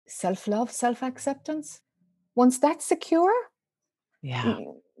self-love, self-acceptance. Once that's secure, Yeah.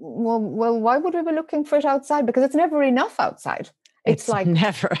 well, why would we be looking for it outside? Because it's never enough outside. It's like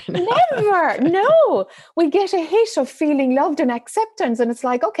never enough. Never. No, we get a hit of feeling loved and acceptance. And it's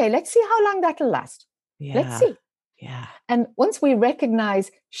like, okay, let's see how long that'll last. Yeah. Let's see. Yeah. And once we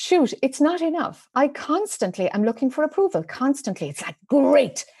recognize, shoot, it's not enough. I'm looking for approval constantly. It's like,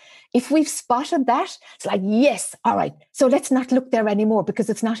 great. If we've spotted that, it's like, yes, all right. So let's not look there anymore because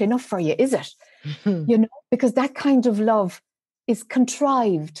it's not enough for you, is it? Because that kind of love is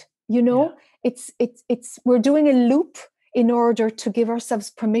contrived, it's we're doing a loop in order to give ourselves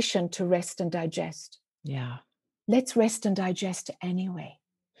permission to rest and digest. Yeah. Let's rest and digest anyway.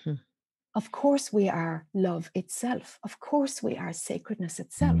 Of course we are love itself. Of course we are sacredness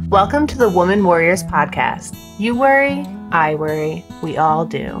itself. Welcome to the Woman Warriors Podcast. You worry, I worry, we all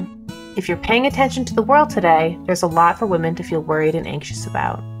do. If you're paying attention to the world today, there's a lot for women to feel worried and anxious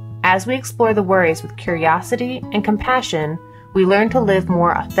about. As we explore the worries with curiosity and compassion, we learn to live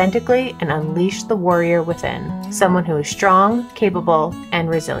more authentically and unleash the warrior within, someone who is strong, capable, and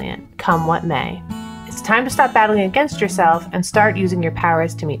resilient, come what may. It's time to stop battling against yourself and start using your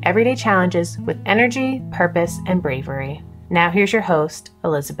powers to meet everyday challenges with energy, purpose, and bravery. Now here's your host,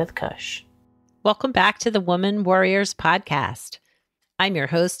 Elizabeth Cush. Welcome back to the Woman Warriors Podcast. I'm your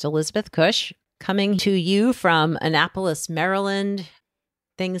host, Elizabeth Cush, coming to you from Annapolis, Maryland.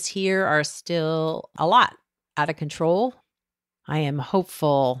 Things here are still a lot out of control. I am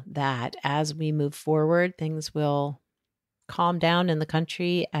hopeful that as we move forward, things will calm down in the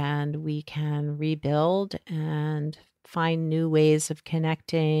country and we can rebuild and find new ways of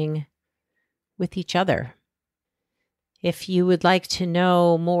connecting with each other. If you would like to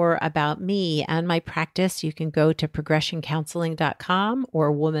know more about me and my practice, you can go to progressioncounseling.com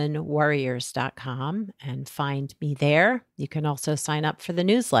or womanwarriors.com and find me there. You can also sign up for the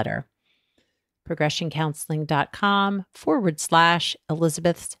newsletter,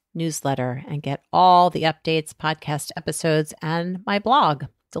 progressioncounseling.com/Elizabeth's newsletter, and get all the updates, podcast episodes, and my blog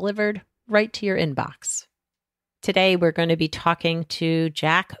delivered right to your inbox. Today, we're going to be talking to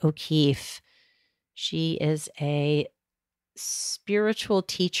Jac O'Keeffe. She is a spiritual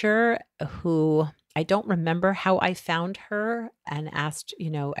teacher who I don't remember how I found her and asked,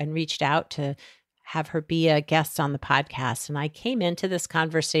 and reached out to have her be a guest on the podcast. And I came into this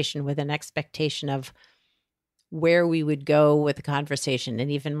conversation with an expectation of where we would go with the conversation. And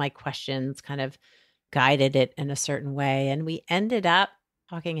even my questions kind of guided it in a certain way. And we ended up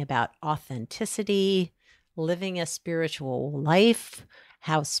talking about authenticity, living a spiritual life,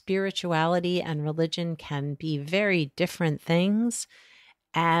 how spirituality and religion can be very different things.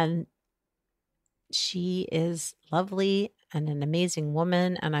 And she is lovely and an amazing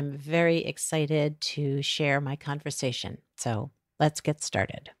woman, and I'm very excited to share my conversation. So let's get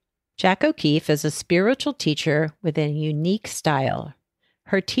started. Jac O'Keeffe is a spiritual teacher with a unique style.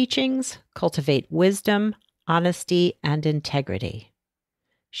 Her teachings cultivate wisdom, honesty, and integrity.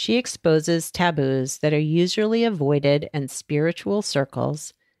 She exposes taboos that are usually avoided in spiritual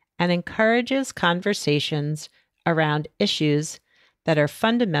circles and encourages conversations around issues that are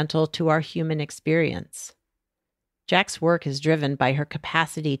fundamental to our human experience. Jac's work is driven by her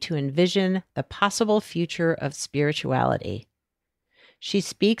capacity to envision the possible future of spirituality. She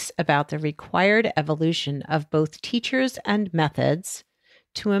speaks about the required evolution of both teachers and methods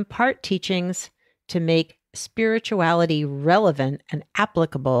to impart teachings to make spirituality relevant and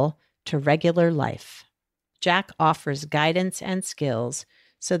applicable to regular life. Jac offers guidance and skills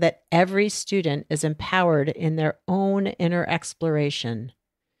so that every student is empowered in their own inner exploration.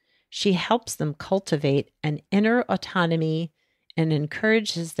 She helps them cultivate an inner autonomy and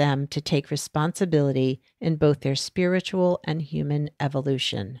encourages them to take responsibility in both their spiritual and human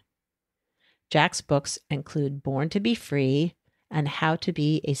evolution. Jac's books include Born to be Free and How to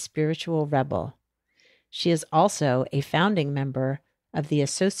Be a Spiritual Rebel. She is also a founding member of the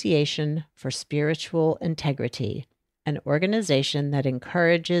Association for Spiritual Integrity, an organization that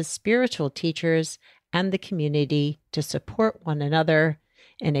encourages spiritual teachers and the community to support one another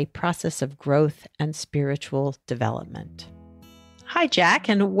in a process of growth and spiritual development. Hi, Jac,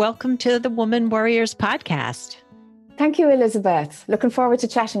 and welcome to the Woman Warriors Podcast. Thank you, Elizabeth. Looking forward to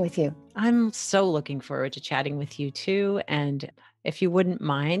chatting with you. I'm so looking forward to chatting with you too. And if you wouldn't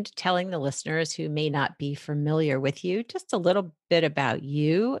mind telling the listeners who may not be familiar with you, just a little bit about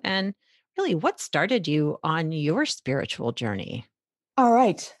you and really what started you on your spiritual journey. All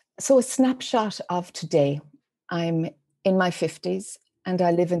right. So a snapshot of today. I'm in my 50s and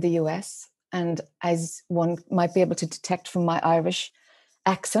I live in the US. And as one might be able to detect from my Irish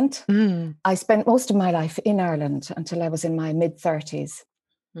accent, I spent most of my life in Ireland until I was in my mid-30s.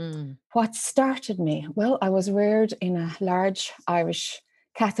 Mm. What started me? Well, I was reared in a large Irish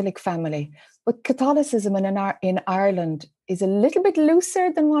Catholic family, but Catholicism in Ireland is a little bit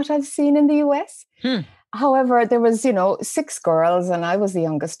looser than what I've seen in the US. Hmm. However, there was, 6 girls and I was the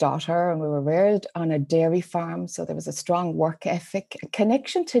youngest daughter, and we were reared on a dairy farm. So there was a strong work ethic. A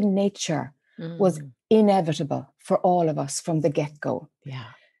connection to nature was inevitable for all of us from the get-go. Yeah.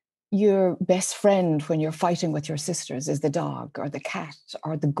 Your best friend when you're fighting with your sisters is the dog or the cat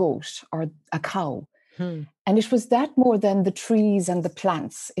or the goat or a cow. Hmm. And it was that more than the trees and the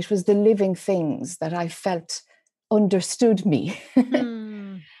plants. It was the living things that I felt understood me.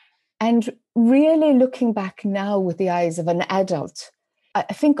 Hmm. And really looking back now with the eyes of an adult, I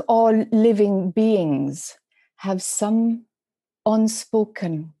think all living beings have some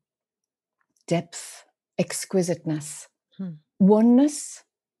unspoken depth, exquisiteness, oneness,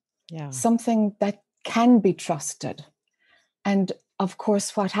 something that can be trusted. And of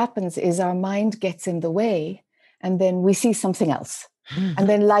course, what happens is our mind gets in the way, and then we see something else. And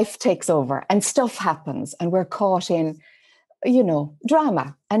then life takes over and stuff happens, and we're caught in,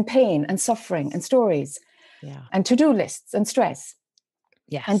 drama and pain and suffering and stories and to-do lists and stress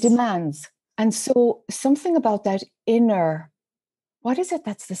and demands. And so something about that inner, what is it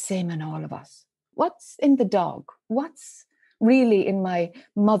that's the same in all of us? What's in the dog? What's really in my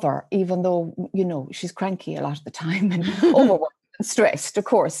mother, even though, she's cranky a lot of the time and overworked and stressed, of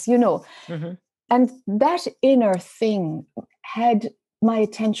course, And that inner thing had my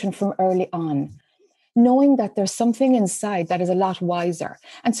attention from early on, knowing that there's something inside that is a lot wiser.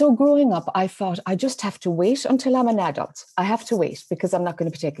 And so growing up, I thought, I just have to wait until I'm an adult. I have to wait because I'm not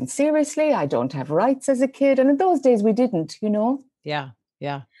going to be taken seriously. I don't have rights as a kid. And in those days, we didn't, Yeah.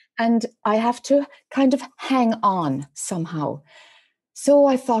 Yeah. And I have to kind of hang on somehow. So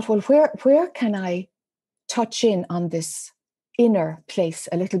I thought, well, where can I touch in on this inner place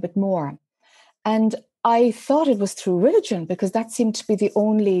a little bit more? And I thought it was through religion, because that seemed to be the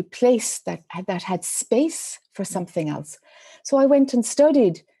only place that had space for something else. So I went and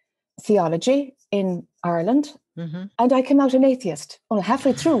studied theology in Ireland, and I came out an atheist. Only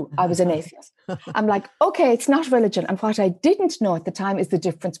halfway through, I was an atheist. I'm like, okay, it's not religion. And what I didn't know at the time is the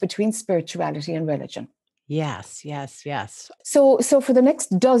difference between spirituality and religion. Yes, yes, yes. So for the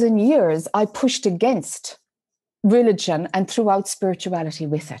next dozen years, I pushed against religion and threw out spirituality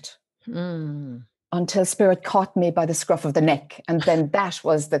with it. Until Spirit caught me by the scruff of the neck. And then that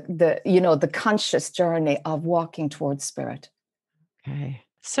was the conscious journey of walking towards Spirit. Okay.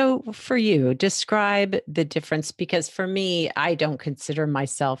 So for you, describe the difference, because for me, I don't consider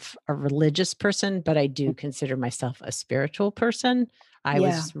myself a religious person, but I do consider myself a spiritual person. I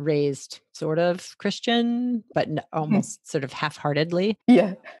was raised sort of Christian, but almost sort of half-heartedly.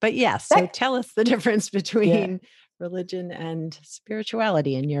 Yeah. But yes, so tell us the difference between religion and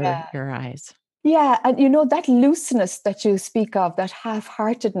spirituality in your eyes. Yeah. And that looseness that you speak of, that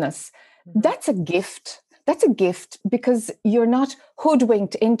half-heartedness, that's a gift. That's a gift, because you're not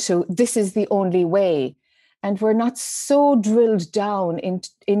hoodwinked into this is the only way. And we're not so drilled down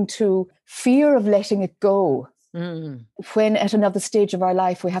into fear of letting it go. When at another stage of our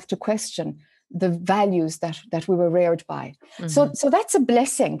life, we have to question the values that we were reared by. So that's a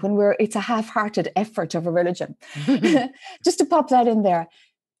blessing when it's a half-hearted effort of a religion. Just to pop that in there.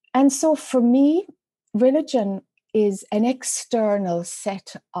 And so for me, religion is an external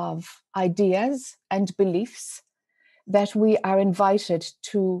set of ideas and beliefs that we are invited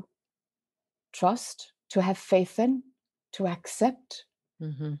to trust, to have faith in, to accept.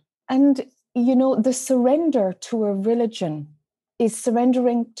 And, the surrender to a religion is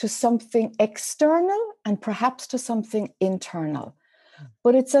surrendering to something external and perhaps to something internal.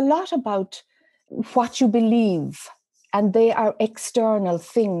 But it's a lot about what you believe, and they are external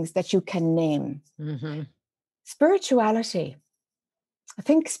things that you can name. Spirituality, I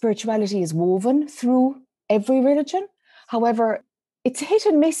think spirituality is woven through every religion. However, it's hit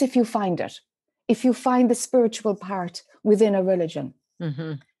and miss if you find it, if you find the spiritual part within a religion.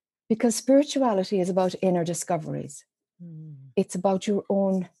 Because spirituality is about inner discoveries. It's about your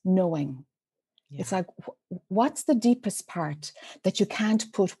own knowing. It's like, what's the deepest part that you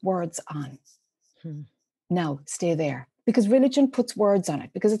can't put words on? Now, stay there. Because religion puts words on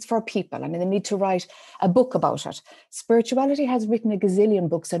it, because it's for people. I mean, they need to write a book about it. Spirituality has written a gazillion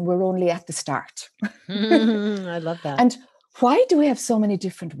books, and we're only at the start. I love that. And why do we have so many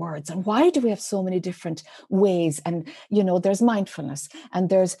different words? And why do we have so many different ways? And, there's mindfulness, and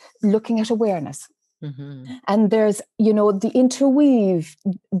there's looking at awareness. And there's, the interweave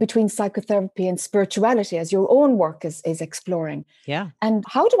between psychotherapy and spirituality, as your own work is exploring. Yeah. And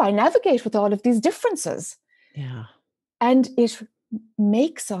how do I navigate with all of these differences? Yeah. And it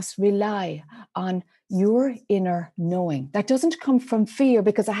makes us rely on your inner knowing. That doesn't come from fear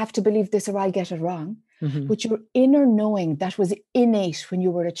because I have to believe this or I'll get it wrong. Mm-hmm. But your inner knowing that was innate when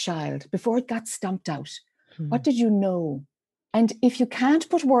you were a child, before it got stomped out. Mm-hmm. What did you know? And if you can't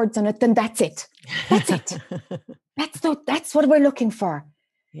put words on it, then that's it. That's it. That's what we're looking for.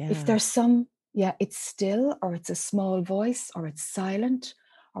 Yeah. If there's it's still, or it's a small voice, or it's silent,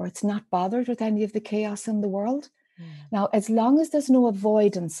 or it's not bothered with any of the chaos in the world. Now, as long as there's no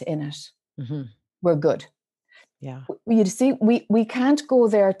avoidance in it, mm-hmm. we're good. Yeah. You see, we can't go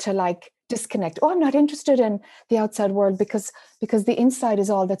there to like disconnect. Oh, I'm not interested in the outside world because the inside is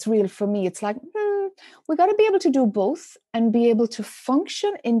all that's real for me. It's like, we got to be able to do both and be able to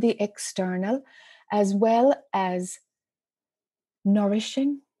function in the external as well as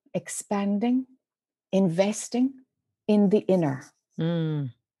nourishing, expanding, investing in the inner.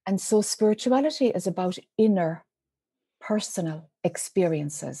 Mm. And so spirituality is about inner personal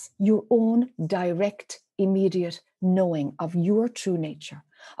experiences, your own direct, immediate knowing of your true nature,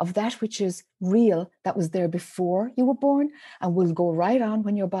 of that which is real, that was there before you were born and will go right on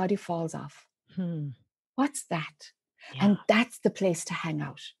when your body falls off. What's that? Yeah. And that's the place to hang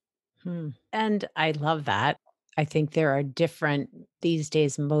out. And I love that. I think there are different these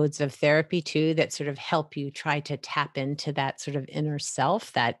days modes of therapy too that sort of help you try to tap into that sort of inner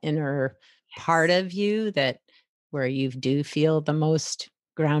self, that inner part of you that where you do feel the most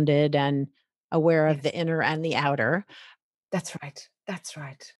grounded and aware of the inner and the outer. That's right. That's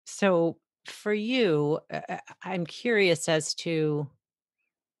right. So for you, I'm curious as to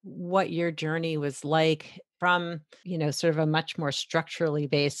what your journey was like from, sort of a much more structurally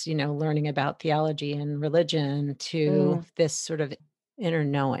based, learning about theology and religion to this sort of inner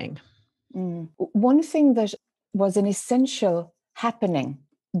knowing. One thing that was an essential happening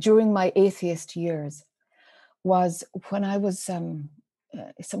during my atheist years was when I was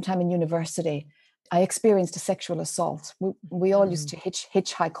sometime in university, I experienced a sexual assault. We all used to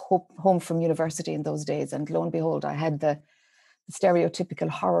hitchhike home from university in those days. And lo and behold, I had the stereotypical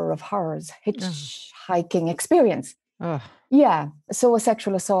horror of horrors, hitchhiking experience. Yeah. So a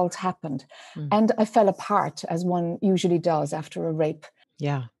sexual assault happened and I fell apart, as one usually does after a rape.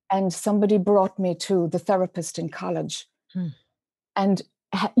 Yeah. And somebody brought me to the therapist in college. And,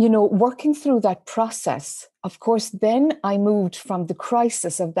 working through that process, of course, then I moved from the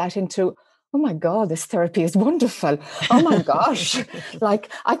crisis of that into, oh my God, this therapy is wonderful. Oh my gosh.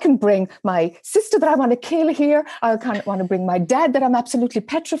 Like I can bring my sister that I want to kill here. I want to bring my dad that I'm absolutely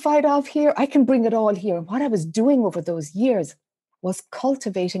petrified of here. I can bring it all here. And what I was doing over those years was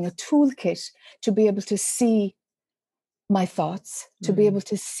cultivating a toolkit to be able to see my thoughts, to be able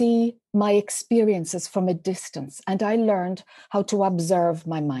to see my experiences from a distance. And I learned how to observe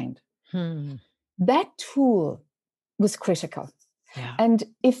my mind. That tool was critical. Yeah. And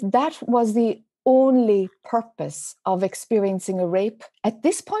if that was the only purpose of experiencing a rape at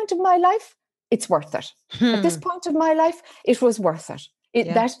this point of my life, it's worth it. At this point of my life, it was worth it.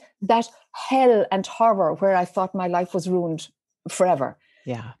 That hell and horror where I thought my life was ruined forever.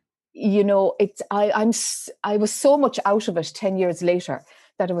 Yeah. I was so much out of it 10 years later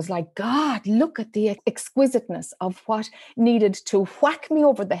that it was like, God, look at the exquisiteness of what needed to whack me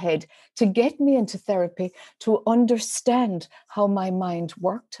over the head to get me into therapy, to understand how my mind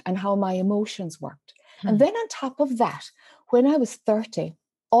worked and how my emotions worked. And then on top of that, when I was 30,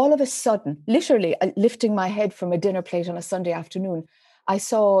 all of a sudden, literally lifting my head from a dinner plate on a Sunday afternoon, I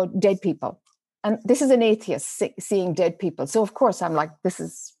saw dead people. And this is an atheist seeing dead people. So of course I'm like, this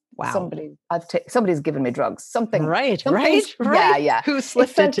is somebody's given me drugs. Right. Yeah. Who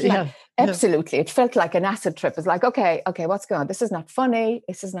slipped it? Absolutely. It felt like an acid trip. It's like, okay, what's going on? This is not funny.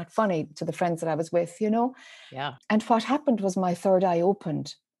 This is not funny to the friends that I was with, Yeah. And what happened was my third eye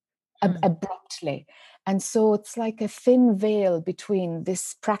opened abruptly. And so it's like a thin veil between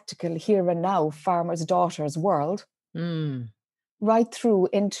this practical here and now farmer's daughter's world right through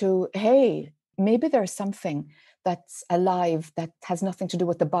into, hey, maybe there's something that's alive that has nothing to do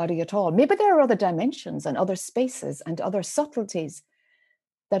with the body at all. Maybe there are other dimensions and other spaces and other subtleties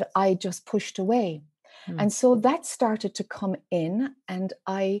that I just pushed away. And so that started to come in and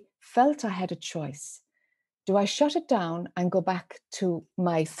I felt I had a choice. Do I shut it down and go back to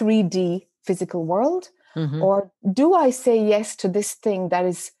my 3D physical world? Or do I say yes to this thing that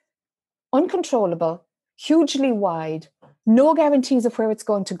is uncontrollable, hugely wide, no guarantees of where it's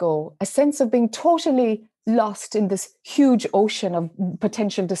going to go, a sense of being totally lost in this huge ocean of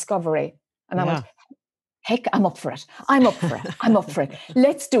potential discovery? And I went, heck, I'm up for it. I'm up for it.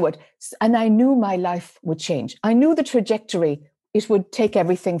 Let's do it. And I knew my life would change. I knew the trajectory. It would take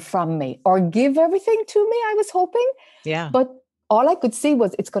everything from me or give everything to me, I was hoping. Yeah. But all I could see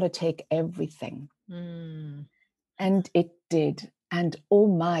was it's going to take everything. Mm. And it did. And oh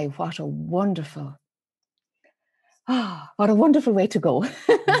my, what a wonderful way to go.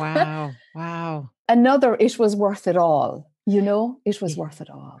 Wow. Wow. Another, it was worth it all. It was worth it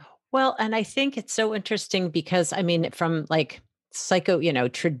all. Well, and I think it's so interesting because I mean, from like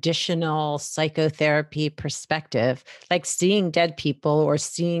traditional psychotherapy perspective, like seeing dead people or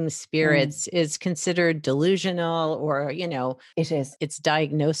seeing spirits is considered delusional or, It is. it's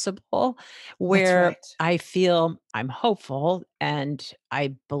diagnosable, That's where right. I feel I'm hopeful and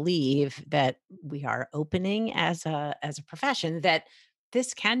I believe that we are opening as a profession that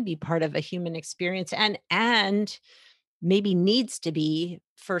this can be part of a human experience and maybe needs to be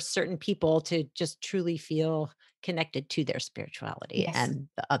for certain people to just truly feel connected to their spirituality Yes. and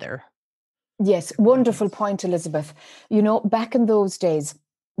the other. Yes, wonderful point, Elizabeth. Back in those days,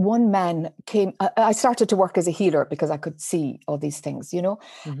 one man came, I started to work as a healer because I could see all these things, see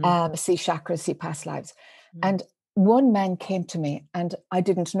chakras, see past lives. And one man came to me and I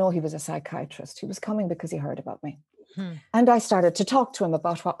didn't know he was a psychiatrist. He was coming because he heard about me. And I started to talk to him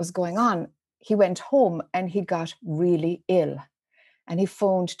about what was going on. He went home and he got really ill. And he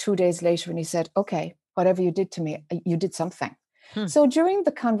phoned 2 days later and he said, okay, whatever you did to me, you did something. So during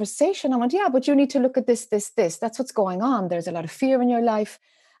the conversation, I went, yeah, but you need to look at this. That's what's going on. There's a lot of fear in your life.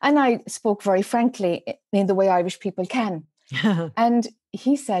 And I spoke very frankly in the way Irish people can. And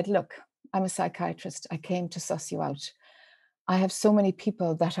he said, look, I'm a psychiatrist. I came to suss you out. I have so many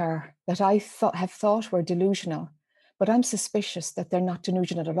people that I have thought were delusional, but I'm suspicious that they're not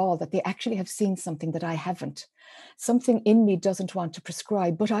delusional at all, that they actually have seen something that I haven't. Something in me doesn't want to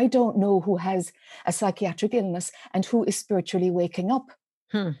prescribe, but I don't know who has a psychiatric illness and who is spiritually waking up.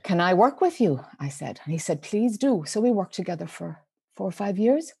 Can I work with you? I said. And he said, please do. So we worked together for 4 or 5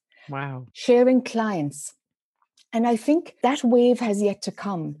 years. Wow. Sharing clients. And I think that wave has yet to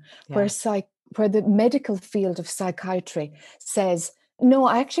come where the medical field of psychiatry says, no,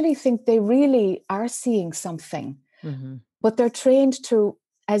 I actually think they really are seeing something, but they're trained to,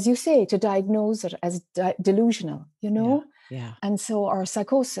 as you say, to diagnose it as delusional, Yeah. and so, or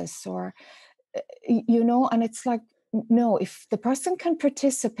psychosis, or, and it's like, no, if the person can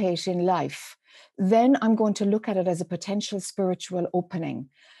participate in life, then I'm going to look at it as a potential spiritual opening.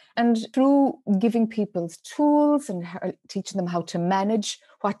 And through giving people tools and teaching them how to manage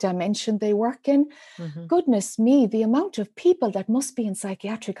what dimension they work in, goodness me, the amount of people that must be in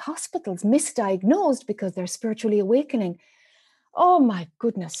psychiatric hospitals misdiagnosed because they're spiritually awakening. Oh my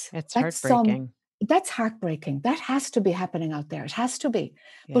goodness. It's heartbreaking. That's heartbreaking. That has to be happening out there. It has to be.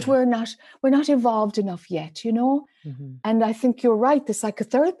 Yeah. But we're not evolved enough yet, And I think you're right. The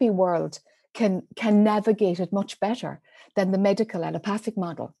psychotherapy world can navigate it much better than the medical allopathic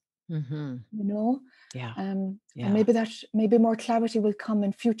model. Yeah. And maybe more clarity will come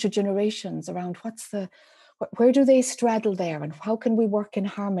in future generations around where do they straddle there and how can we work in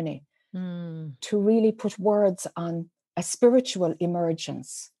harmony to really put words on a spiritual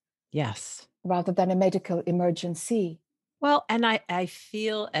emergence. Yes. Rather than a medical emergency. Well, and I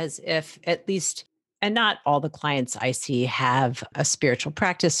feel as if at least, and not all the clients I see have a spiritual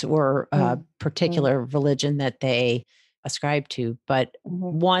practice or a particular religion that they ascribe to, but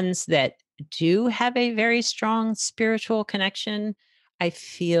ones that do have a very strong spiritual connection, I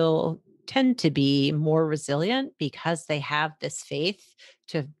feel tend to be more resilient because they have this faith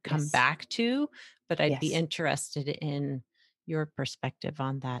to come back to. But I'd be interested in your perspective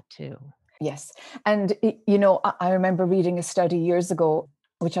on that too. Yes. And, I remember reading a study years ago,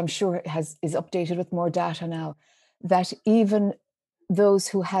 which I'm sure is updated with more data now, that even those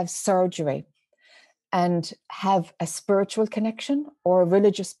who have surgery and have a spiritual connection or a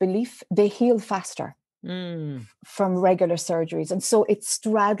religious belief, they heal faster from regular surgeries. And so it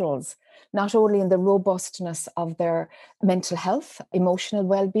straddles not only in the robustness of their mental health, emotional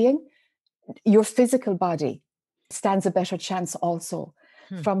well-being, your physical body stands a better chance also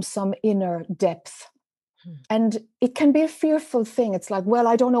from some inner depth. And it can be a fearful thing. It's like, well,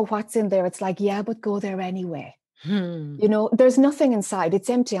 I don't know what's in there. It's like, yeah, but go there anyway. There's nothing inside. It's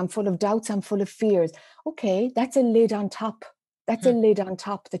empty. I'm full of doubts. I'm full of fears. Okay, that's a lid on top. That's a lid on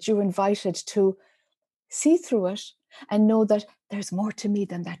top that you're invited to see through it and know that there's more to me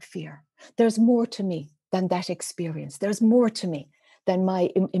than that fear. There's more to me than that experience. There's more to me than my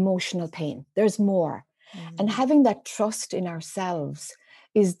emotional pain. There's more. And having that trust in ourselves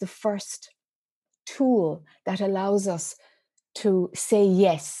is the first tool that allows us to say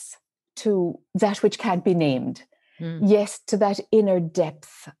yes to that which can't be named. Yes to that inner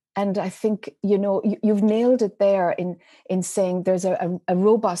depth. And I think, you've nailed it there in saying there's a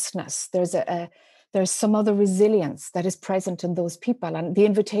robustness, there's a There's some other resilience that is present in those people. And the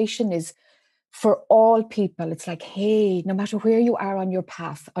invitation is for all people. It's like, hey, no matter where you are on your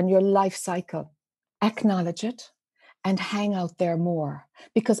path, on your life cycle, acknowledge it and hang out there more,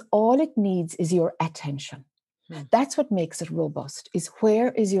 because all it needs is your attention. That's what makes it robust, is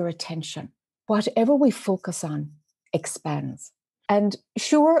where is your attention? Whatever we focus on expands. And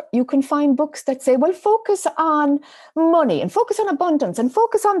sure, you can find books that say, well, focus on money and focus on abundance and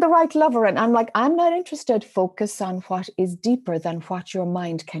focus on the right lover. And I'm like, I'm not interested. Focus on what is deeper than what your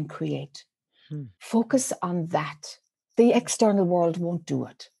mind can create. Focus on that. The external world won't do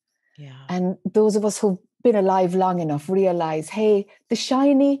it. Yeah. And those of us who've been alive long enough realize, hey, the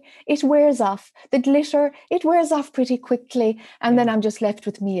shiny, it wears off. The glitter, it wears off pretty quickly. And then I'm just left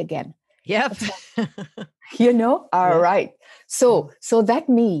with me again. Yep. All right. So that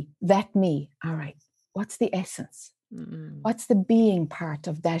me, all right. What's the essence? What's the being part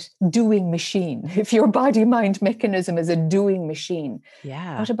of that doing machine? If your body-mind mechanism is a doing machine,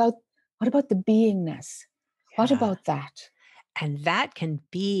 what about the beingness? What about that? And that can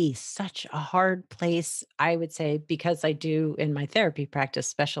be such a hard place, I would say, because I do in my therapy practice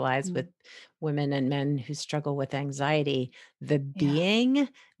specialize with women and men who struggle with anxiety. The being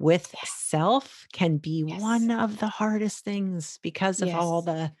with self can be one of the hardest things because of all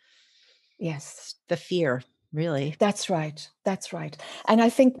the fear, really. That's right. That's right. And I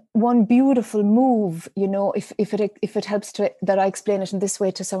think one beautiful move, if it helps that I explain it in this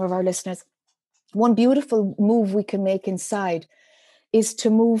way to some of our listeners, one beautiful move we can make inside is to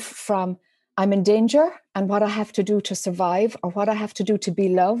move from I'm in danger and what I have to do to survive, or what I have to do to be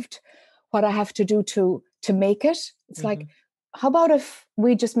loved, what I have to do to make it. It's like, how about if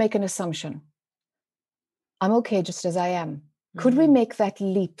we just make an assumption? I'm okay just as I am. Could we make that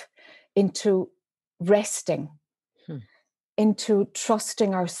leap into resting, into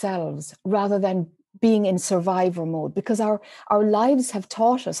trusting ourselves rather than being in survivor mode? Because our lives have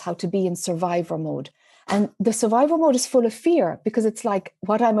taught us how to be in survivor mode. And the survivor mode is full of fear, because it's like,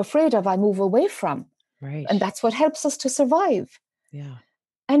 what I'm afraid of, I move away from. Right. And that's what helps us to survive. Yeah.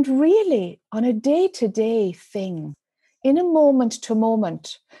 And really, on a day-to-day thing, in a moment to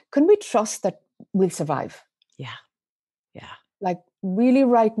moment, can we trust that we'll survive? Yeah. Yeah. Like, really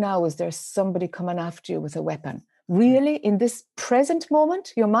right now, is there somebody coming after you with a weapon? Really, in this present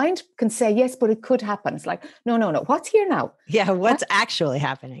moment, your mind can say, yes, but it could happen. It's like, no. What's here now? Yeah. What's actually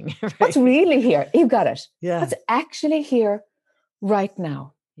happening? Right? What's really here? You got it. Yeah. What's actually here right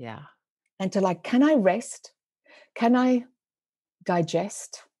now? Yeah. And to can I rest? Can I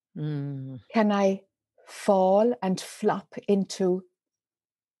digest? Can I fall and flop into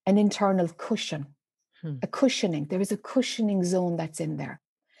an internal cushion? A cushioning. There is a cushioning zone that's in there.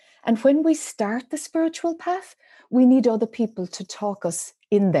 And when we start the spiritual path, we need other people to talk us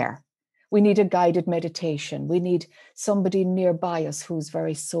in there. We need a guided meditation. We need somebody nearby us who's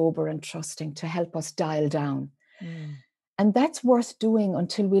very sober and trusting to help us dial down. And that's worth doing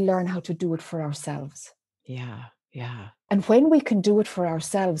until we learn how to do it for ourselves. Yeah. Yeah. And when we can do it for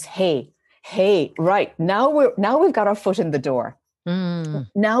ourselves, hey, right, now we've got our foot in the door.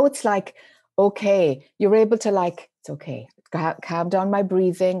 Now it's like, okay, you're able to it's okay, calm down my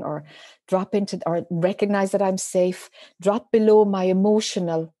breathing, or drop into, or recognize that I'm safe, drop below my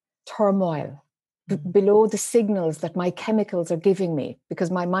emotional turmoil, below the signals that my chemicals are giving me,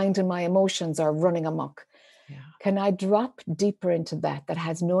 because my mind and my emotions are running amok. Yeah. Can I drop deeper into that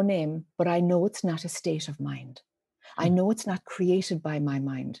has no name, but I know it's not a state of mind. I know it's not created by my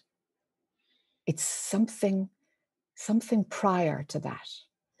mind. It's something prior to that.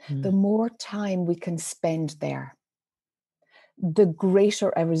 The more time we can spend there, the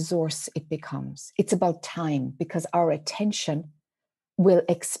greater a resource it becomes. It's about time, because our attention will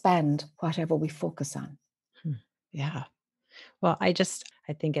expand whatever we focus on. Yeah. Well, I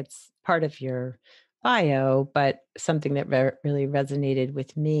think it's part of your bio, but something that really resonated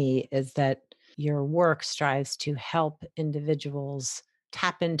with me is that your work strives to help individuals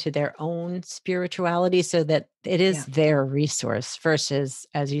tap into their own spirituality so that it is their resource versus,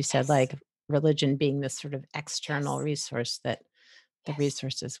 as you said, like religion being this sort of external resource that the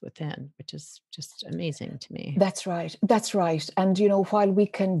resources within, which is just amazing to me. That's right. That's right. And, while we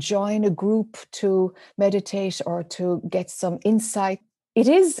can join a group to meditate or to get some insight, it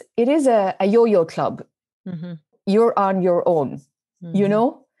is a yo-yo club. You're on your own,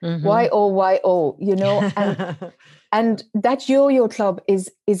 Y-O-Y-O, and that yo-yo club is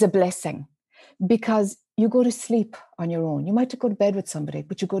a blessing, because you go to sleep on your own. You might go to bed with somebody,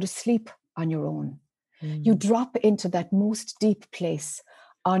 but you go to sleep on your own. You drop into that most deep place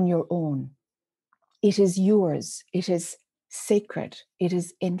on your own. It is yours. It is sacred. It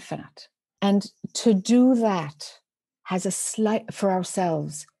is infinite. And to do that has a slight, for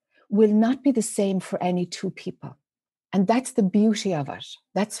ourselves, will not be the same for any two people. And that's the beauty of it.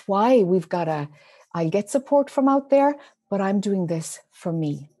 That's why we've got I get support from out there, but I'm doing this for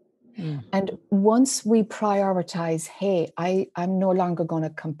me. And once we prioritize, hey, I'm no longer going to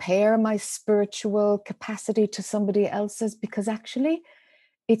compare my spiritual capacity to somebody else's, because actually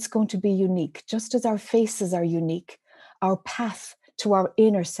it's going to be unique. Just as our faces are unique, our path to our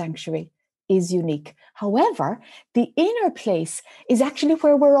inner sanctuary is unique. However, the inner place is actually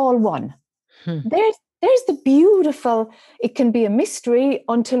where we're all one. There's the beautiful, it can be a mystery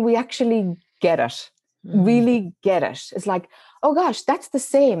until we actually get it, really get it. It's like, oh gosh, that's the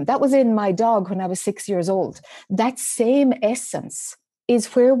same. That was in my dog when I was 6 years old. That same essence is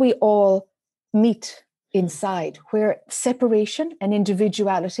where we all meet inside, where separation and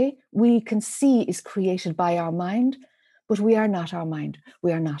individuality we can see is created by our mind, but we are not our mind.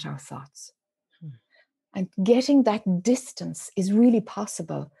 We are not our thoughts. And getting that distance is really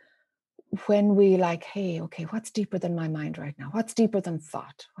possible when we like, hey, okay, what's deeper than my mind right now? What's deeper than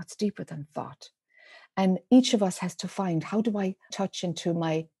thought? What's deeper than thought? And each of us has to find, how do I touch into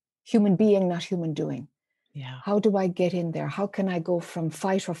my human being, not human doing? Yeah. How do I get in there? How can I go from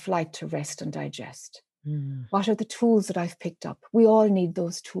fight or flight to rest and digest? What are the tools that I've picked up? We all need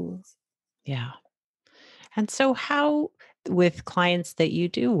those tools. Yeah. And so how, with clients that you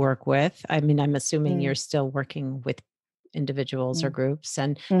do work with, I mean, I'm assuming you're still working with individuals or groups,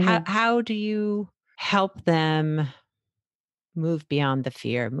 and how do you help them move beyond the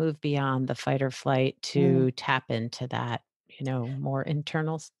fear, move beyond the fight or flight to tap into that, more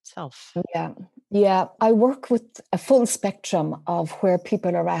internal self? Yeah. I work with a full spectrum of where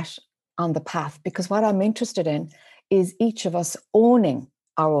people are at on the path, because what I'm interested in is each of us owning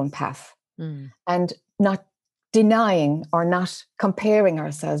our own path and not denying or not comparing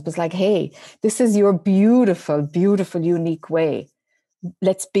ourselves, but like, hey, this is your beautiful, beautiful, unique way.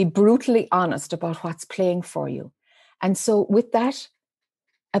 Let's be brutally honest about what's playing for you. And so with that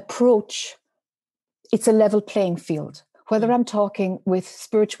approach, it's a level playing field. Whether I'm talking with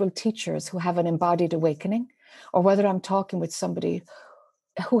spiritual teachers who have an embodied awakening, or whether I'm talking with somebody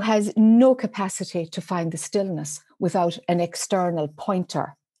who has no capacity to find the stillness without an external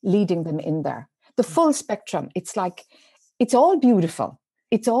pointer leading them in there. The full spectrum, it's like, it's all beautiful.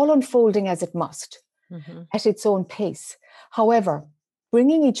 It's all unfolding as it must at its own pace. However,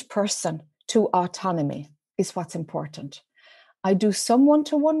 bringing each person to autonomy is what's important. I do some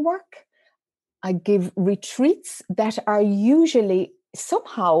one-to-one work. I give retreats that are usually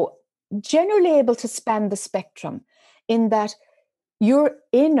somehow generally able to span the spectrum, in that your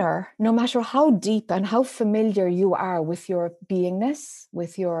inner, no matter how deep and how familiar you are with your beingness,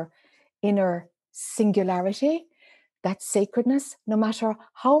 with your inner singularity, that sacredness, no matter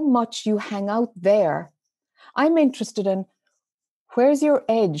how much you hang out there, I'm interested in, where's your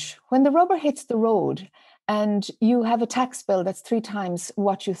edge? When the rubber hits the road and you have a tax bill that's 3 times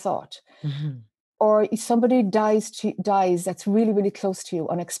what you thought, or somebody dies that's really, really close to you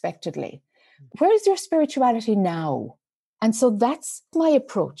unexpectedly, where's your spirituality now? And so that's my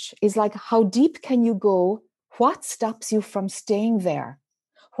approach, is like, how deep can you go? What stops you from staying there?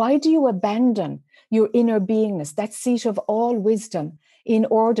 Why do you abandon your inner beingness, that seat of all wisdom, in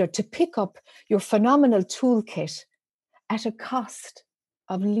order to pick up your phenomenal toolkit at a cost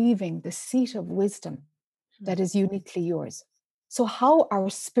of leaving the seat of wisdom that is uniquely yours? So how our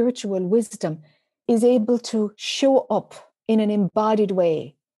spiritual wisdom is able to show up in an embodied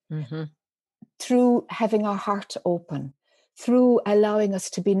way through having our heart open, through allowing us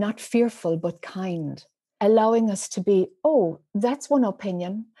to be not fearful but kind, allowing us to be, oh, that's one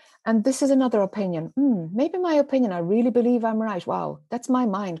opinion, and this is another opinion. Maybe my opinion, I really believe I'm right. Wow, that's my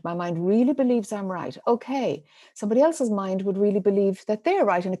mind. My mind really believes I'm right. Okay, somebody else's mind would really believe that they're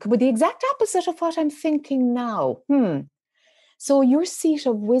right, and it could be the exact opposite of what I'm thinking now. So your seat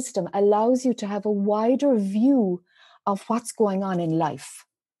of wisdom allows you to have a wider view of what's going on in life.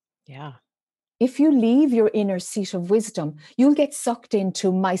 Yeah. If you leave your inner seat of wisdom, you'll get sucked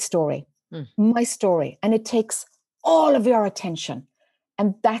into my story, and it takes all of your attention.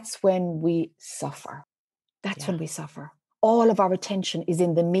 And that's when we suffer. When we suffer. All of our attention is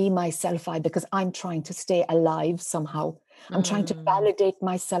in the me, myself, I, because I'm trying to stay alive somehow. I'm trying to validate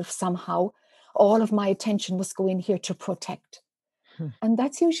myself somehow. All of my attention must go in here to protect. And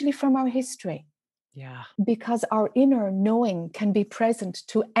that's usually from our history. Yeah. Because our inner knowing can be present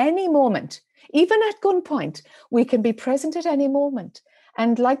to any moment. Even at gunpoint, we can be present at any moment.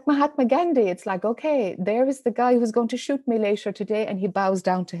 And like Mahatma Gandhi, it's like, okay, there is the guy who's going to shoot me later today, and he bows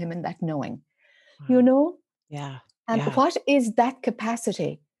down to him in that knowing. Wow. You know? Yeah. And what is that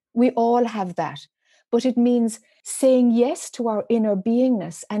capacity We all have that. But it means saying yes to our inner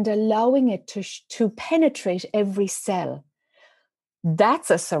beingness and allowing it to penetrate every cell.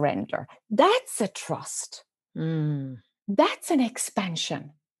 That's a surrender. That's a trust. That's an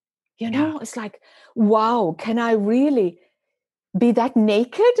expansion. It's like, wow, can I really be that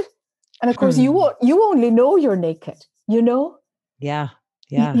naked? And of course, you only know you're naked, Yeah.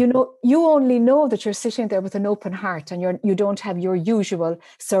 You only know that you're sitting there with an open heart and you don't have your usual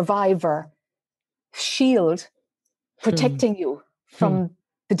survivor shield protecting you from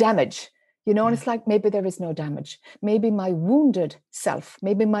the damage, and it's like, maybe there is no damage. Maybe my wounded self,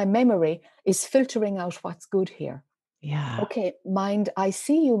 maybe my memory is filtering out what's good here. Yeah. Okay, mind, I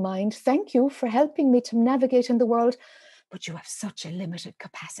see you, mind. Thank you for helping me to navigate in the world, but you have such a limited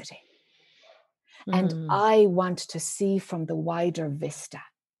capacity. And I want to see from the wider vista.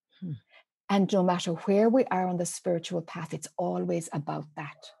 And no matter where we are on the spiritual path, it's always about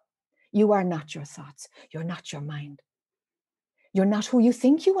that. You are not your thoughts. You're not your mind. You're not who you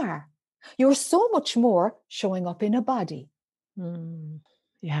think you are. You're so much more showing up in a body.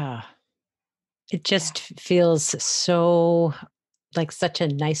 Yeah. It just feels so like such a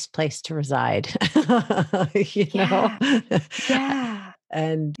nice place to reside, Yeah. Yeah.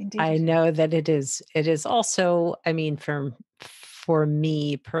 And Indeed I it know that it is also, I mean, for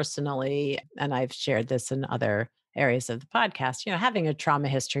me personally, and I've shared this in other areas of the podcast, having a trauma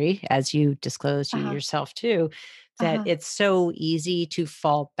history, as you disclosed you yourself too, that it's so easy to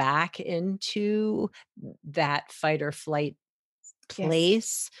fall back into that fight or flight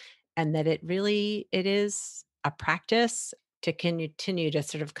place. And that it is a practice to continue to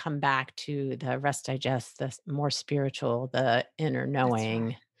sort of come back to the rest, digest, the more spiritual, the inner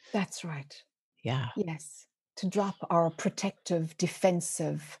knowing. That's right. Yeah. Yes. To drop our protective,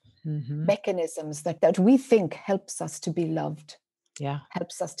 defensive mechanisms that we think helps us to be loved. Yeah.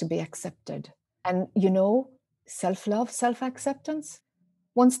 Helps us to be accepted. And, self-love, self-acceptance,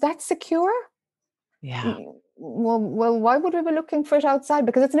 once that's secure, well, why would we be looking for it outside?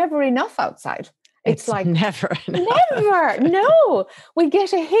 Because it's never enough outside. It's like never. No, we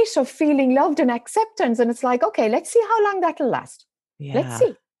get a hit of feeling loved and acceptance, and it's like, okay, let's see how long that'll last. Let's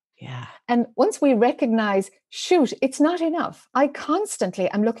see. Yeah. And once we recognize, shoot, it's not enough.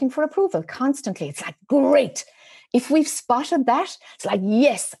 I'm looking for approval constantly. It's like, great. If we've spotted that, it's like,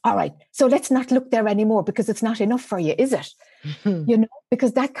 yes, all right. So let's not look there anymore because it's not enough for you, is it?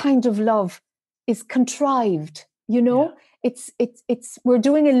 Because that kind of love is contrived, it's we're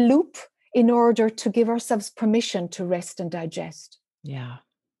doing a loop in order to give ourselves permission to rest and digest. Yeah.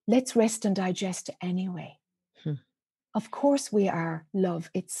 Let's rest and digest anyway. Of course we are love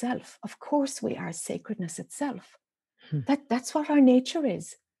itself. Of course we are sacredness itself. That's what our nature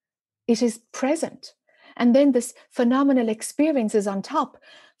is. It is present. And then this phenomenal experience is on top.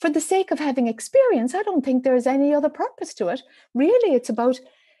 For the sake of having experience, I don't think there's any other purpose to it. Really, it's about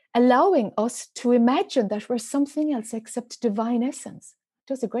allowing us to imagine that we're something else except divine essence. It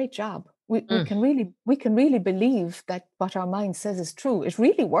does a great job. We can really believe that what our mind says is true. It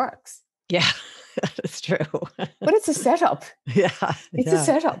really works. Yeah, that's true. But it's a setup. It's a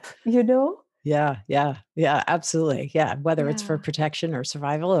setup, Yeah, absolutely. Yeah, whether it's for protection or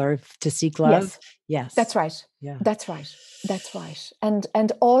survival or to seek love. Yes. That's right. Yeah. That's right.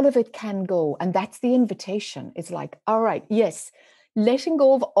 And all of it can go. And that's the invitation. It's like, all right, yes, letting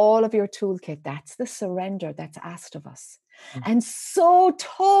go of all of your toolkit. That's the surrender that's asked of us. And so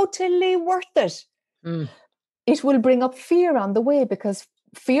totally worth it. It will bring up fear on the way, because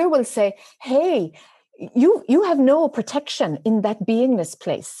fear will say, hey, you have no protection in that beingness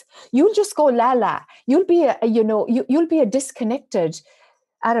place. You'll just go la. You'll be you'll be a disconnected,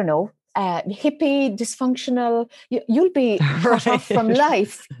 I don't know, hippie, dysfunctional. You'll be cut off from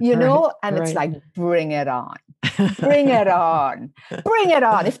life, and it's like, bring it on. Bring it on. Bring it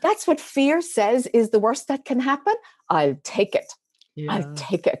on. If that's what fear says is the worst that can happen, I'll take it. I'll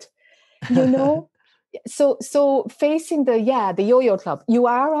take it. So facing the yo-yo club, you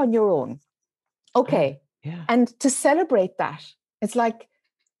are on your own. Okay. And to celebrate that, it's like,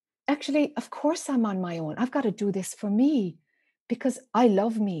 actually, of course I'm on my own. I've got to do this for me because I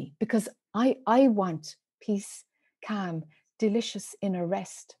love me, because I want peace, calm, delicious inner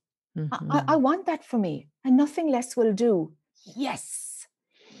rest. I want that for me, and nothing less will do. Yes.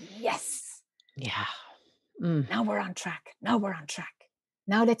 Yeah. Now we're on track.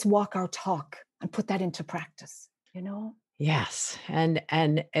 Now let's walk our talk and put that into practice, Yes. And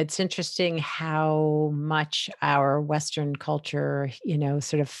it's interesting how much our Western culture,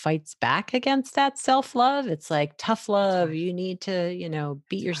 sort of fights back against that self-love. It's like tough love. Right. You need to,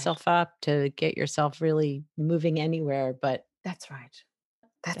 beat yourself up to get yourself really moving anywhere. But that's right.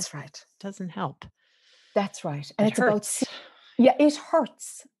 That's right. Doesn't help. That's right. And It it's about, hurts. yeah, it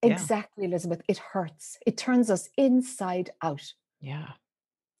hurts. Yeah. Exactly, Elizabeth. It hurts. It turns us inside out. Yeah.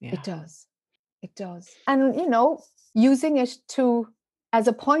 Yeah. It does. It does. And, using it as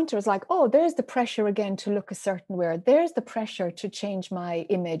a pointer is like, oh, there's the pressure again to look a certain way. There's the pressure to change my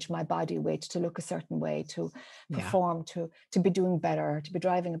image, my body weight, to look a certain way, to perform, to be doing better, to be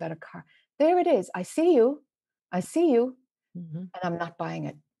driving a better car. There it is. I see you. Mm-hmm. And I'm not buying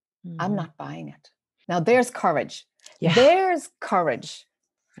it. Mm-hmm. I'm not buying it. Now there's courage. Yeah. There's courage.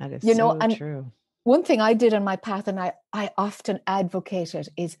 That is so true. One thing I did on my path, and I often advocated,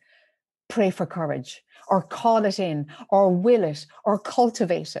 is pray for courage, or call it in, or will it, or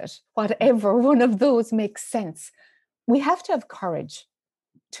cultivate it. Whatever one of those makes sense. We have to have courage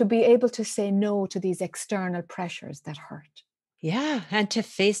to be able to say no to these external pressures that hurt. Yeah. And to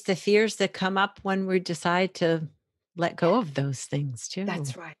face the fears that come up when we decide to let go of those things too.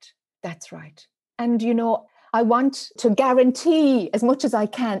 That's right. That's right. And, I want to guarantee as much as I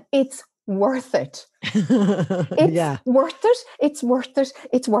can, it's worth it. It's worth it. It's worth it.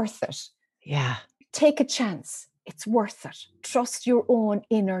 It's worth it. Yeah. Take a chance. It's worth it. Trust your own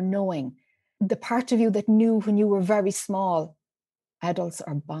inner knowing. The part of you that knew when you were very small, adults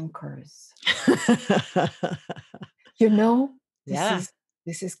are bonkers.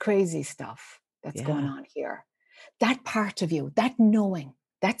 This is crazy stuff that's going on here. That part of you, that knowing,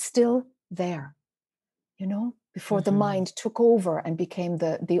 that's still there, before the mind took over and became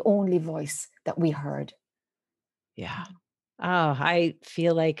the only voice that we heard. Yeah. Oh, I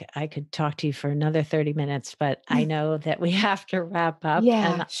feel like I could talk to you for another 30 minutes, but I know that we have to wrap up.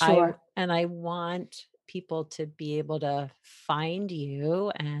 Yeah, sure. I want people to be able to find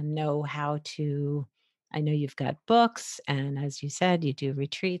you and know how to. I know you've got books, and as you said, you do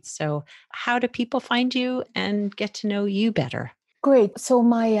retreats. So how do people find you and get to know you better? Great. So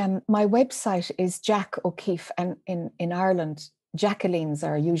my website is Jac O'Keeffe, and in Ireland, Jacquelines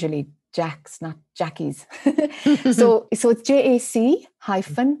are usually Jacks, not Jackies. so it's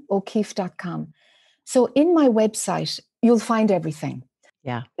jac-o'keeffe.com. So in my website, you'll find everything.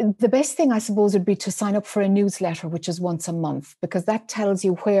 Yeah. The best thing, I suppose, would be to sign up for a newsletter, which is once a month, because that tells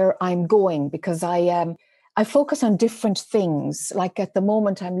you where I'm going, because I focus on different things. Like at the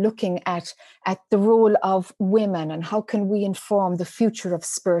moment, I'm looking at the role of women and how can we inform the future of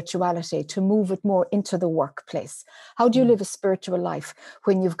spirituality to move it more into the workplace. How do you live a spiritual life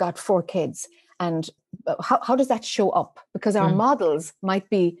when you've got 4 kids? And how does that show up? Because our models might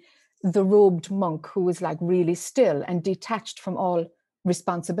be the robed monk who is like really still and detached from all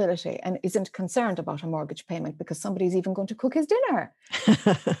responsibility and isn't concerned about a mortgage payment because somebody's even going to cook his dinner.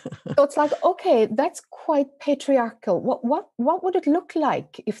 So it's like, okay, that's quite patriarchal. What would it look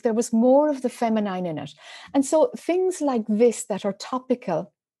like if there was more of the feminine in it? And so things like this that are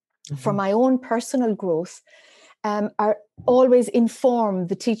topical for my own personal growth are always inform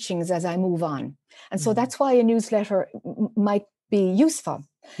the teachings as I move on. And so that's why a newsletter might be useful.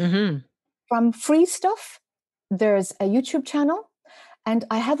 From free stuff, there's a YouTube channel. And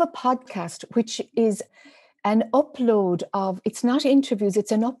I have a podcast, which is an upload of, it's not interviews,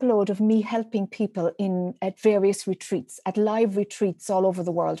 it's an upload of me helping people at various retreats, at live retreats all over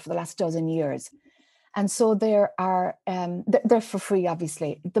the world for the last dozen years. And so there are, they're for free,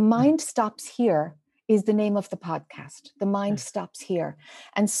 obviously. The Mind Stops Here is the name of the podcast. The Mind Stops Here.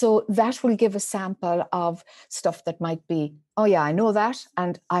 And so that will give a sample of stuff that might be, oh yeah, I know that.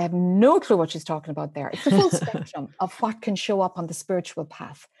 And I have no clue what she's talking about there. It's the full spectrum of what can show up on the spiritual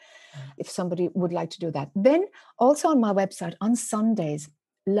path, if somebody would like to do that. Then also on my website, on Sundays,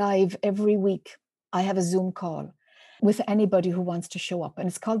 live every week, I have a Zoom call with anybody who wants to show up. And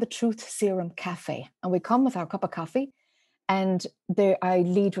it's called the Truth Serum Cafe. And we come with our cup of coffee. And there I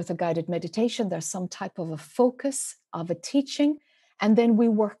lead with a guided meditation. There's some type of a focus of a teaching, and then we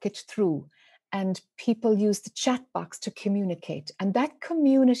work it through. And people use the chat box to communicate. And that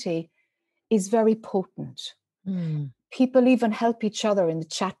community is very potent. People even help each other in the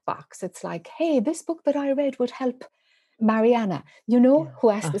chat box. It's like, hey, this book that I read would help Mariana, who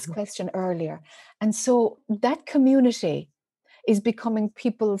asked this question earlier. And so that community is becoming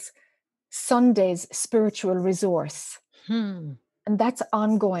people's Sunday's spiritual resource. And that's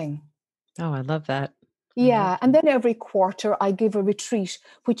ongoing. Oh, I love that. Yeah. And then every quarter I give a retreat,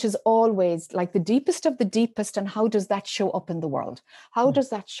 which is always like the deepest of the deepest. And how does that show up in the world? How does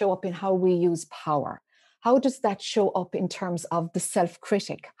that show up in how we use power? How does that show up in terms of the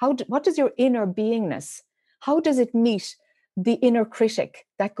self-critic? What does your inner beingness, how does it meet the inner critic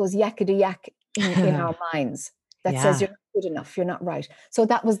that goes yakety yak in our minds that says you're not good enough, you're not right? So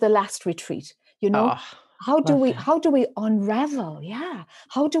that was the last retreat, Love that. how do we unravel? Yeah.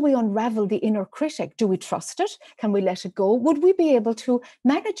 How do we unravel the inner critic? Do we trust it? Can we let it go? Would we be able to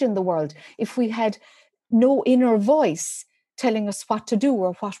manage in the world if we had no inner voice telling us what to do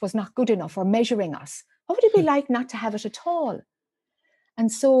or what was not good enough or measuring us? What would it be like not to have it at all?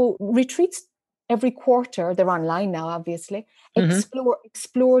 And so retreats every quarter, they're online now, obviously,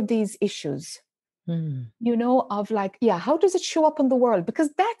 explore these issues, of like, how does it show up in the world? Because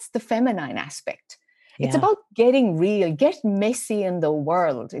that's the feminine aspect. It's about getting real, get messy in the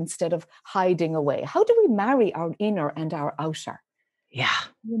world instead of hiding away. How do we marry our inner and our outer? Yeah.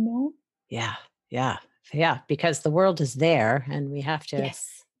 Yeah. Yeah. Because the world is there and we have to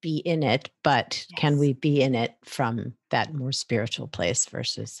be in it, but can we be in it from that more spiritual place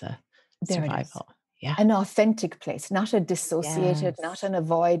versus survival? Yeah. An authentic place, not a dissociated, not an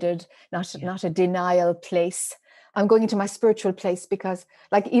avoided, not a denial place. I'm going into my spiritual place because,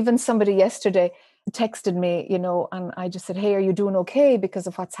 like, even somebody yesterday texted me, and I just said, hey, are you doing okay because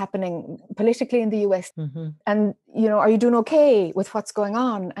of what's happening politically in the US? And, are you doing okay with what's going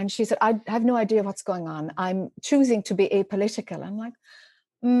on? And she said, I have no idea what's going on. I'm choosing to be apolitical. I'm like,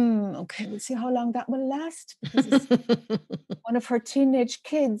 okay, we'll see how long that will last. Because one of her teenage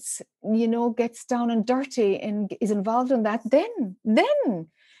kids, gets down and dirty and is involved in that, then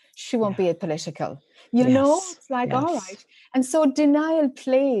she won't be apolitical. It's like, all right. And so denial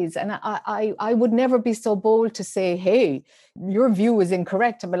plays. And I would never be so bold to say, hey, your view is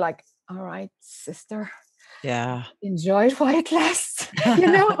incorrect. I'd be like, all right, sister. Yeah. Enjoy it while it lasts,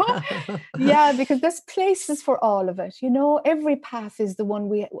 because there's places for all of it. Every path is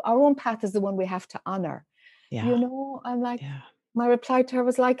our own path is the one we have to honor. I'm like, my reply to her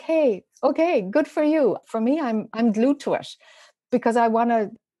was like, hey, okay, good for you. For me, I'm glued to it because I want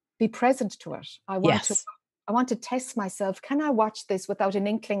to be present to it. I want to test myself. Can I watch this without an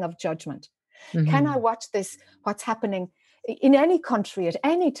inkling of judgment? Can I watch this, what's happening in any country at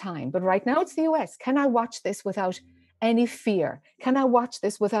any time? But right now it's the US. Can I watch this without any fear? Can I watch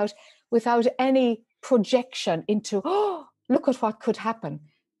this without any projection into, look at what could happen?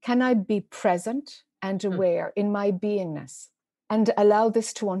 Can I be present and aware in my beingness and allow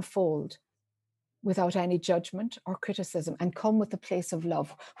this to unfold without any judgment or criticism and come with a place of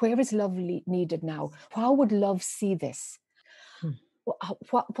love? Where is love needed now? How would love see this?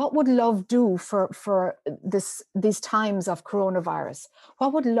 What would love do for these times of coronavirus? How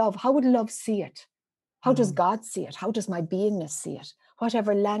would love see it? How does God see it? How does my beingness see it?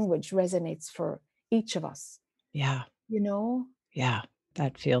 Whatever language resonates for each of us. Yeah. Yeah.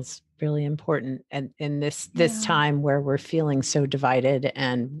 That feels really important. And in this time where we're feeling so divided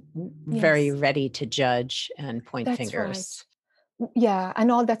and very ready to judge and point fingers. Right. Yeah.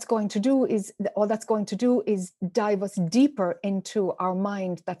 And all that's going to do is dive us deeper into our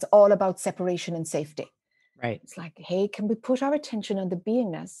mind that's all about separation and safety. Right. It's like, hey, can we put our attention on the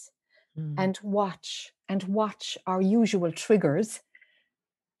beingness and watch our usual triggers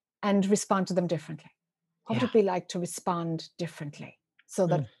and respond to them differently? What would it be like to respond differently so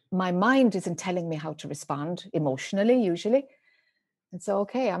that my mind isn't telling me how to respond emotionally, usually? And so,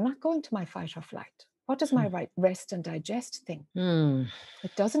 okay, I'm not going to my fight or flight. What does my rest and digest think?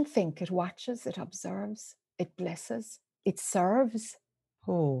 It doesn't think, it watches, it observes, it blesses, it serves.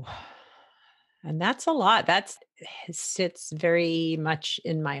 Oh, and that's a lot. That sits very much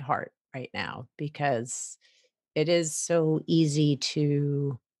in my heart right now because it is so easy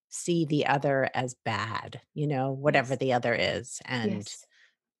to see the other as bad, whatever the other is. And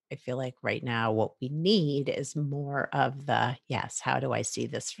I feel like right now what we need is more of the, how do I see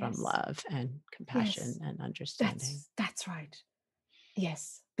this from love and compassion and understanding? That's right.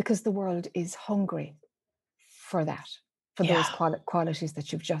 Yes, because the world is hungry for that, for those qualities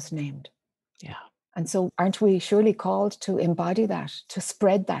that you've just named. Yeah. And so aren't we surely called to embody that, to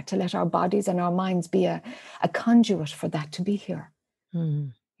spread that, to let our bodies and our minds be a conduit for that to be here?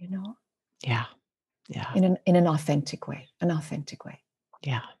 Yeah. Yeah. In an authentic way,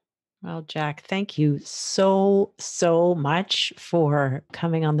 Yeah. Well, Jac, thank you so, so much for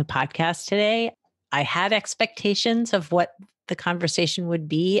coming on the podcast today. I had expectations of what the conversation would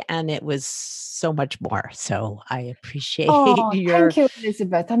be, and it was so much more. So I appreciate Thank you,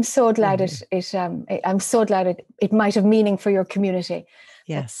 Elizabeth. I'm so glad I'm so glad it might have meaning for your community.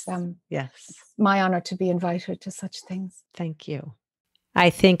 Yes. It's my honor to be invited to such things. Thank you.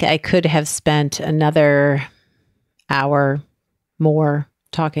 I think I could have spent another hour more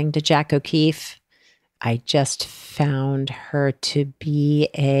talking to Jac O'Keeffe. I just found her to be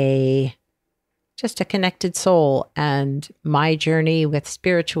just a connected soul. And my journey with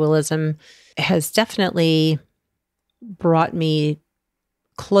spiritualism has definitely brought me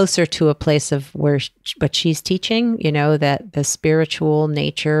closer to a place of what she's teaching, that the spiritual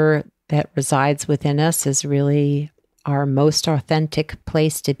nature that resides within us is really our most authentic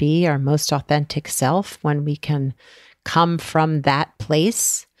place to be, our most authentic self, when we can come from that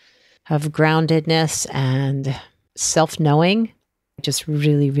place of groundedness and self-knowing. I just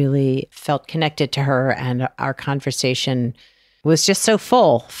really, really felt connected to her, and our conversation was just so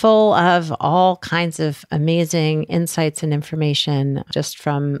full of all kinds of amazing insights and information, just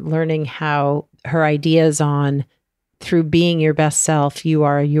from learning how her ideas on through being your best self, you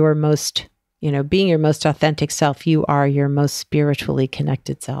are your most, being your most authentic self, you are your most spiritually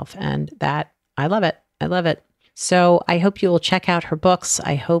connected self. And that, I love it. I love it. So I hope you will check out her books.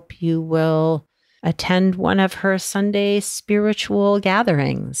 I hope you will attend one of her Sunday spiritual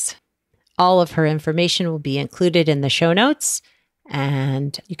gatherings. All of her information will be included in the show notes,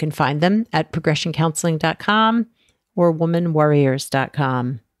 and you can find them at progressioncounseling.com or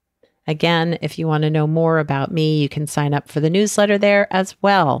womanwarriors.com. Again, if you want to know more about me, you can sign up for the newsletter there as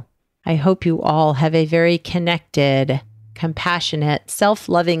well. I hope you all have a very connected, compassionate,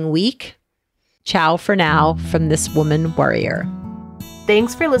 self-loving week. Ciao for now from this Woman Warrior.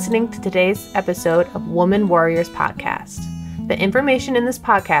 Thanks for listening to today's episode of Woman Warriors Podcast. The information in this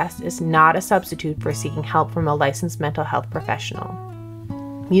podcast is not a substitute for seeking help from a licensed mental health professional.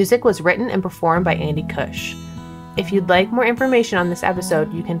 Music was written and performed by Andy Cush. If you'd like more information on this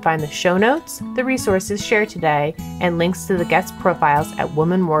episode, you can find the show notes, the resources shared today, and links to the guest profiles at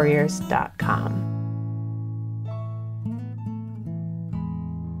womanwarriors.com.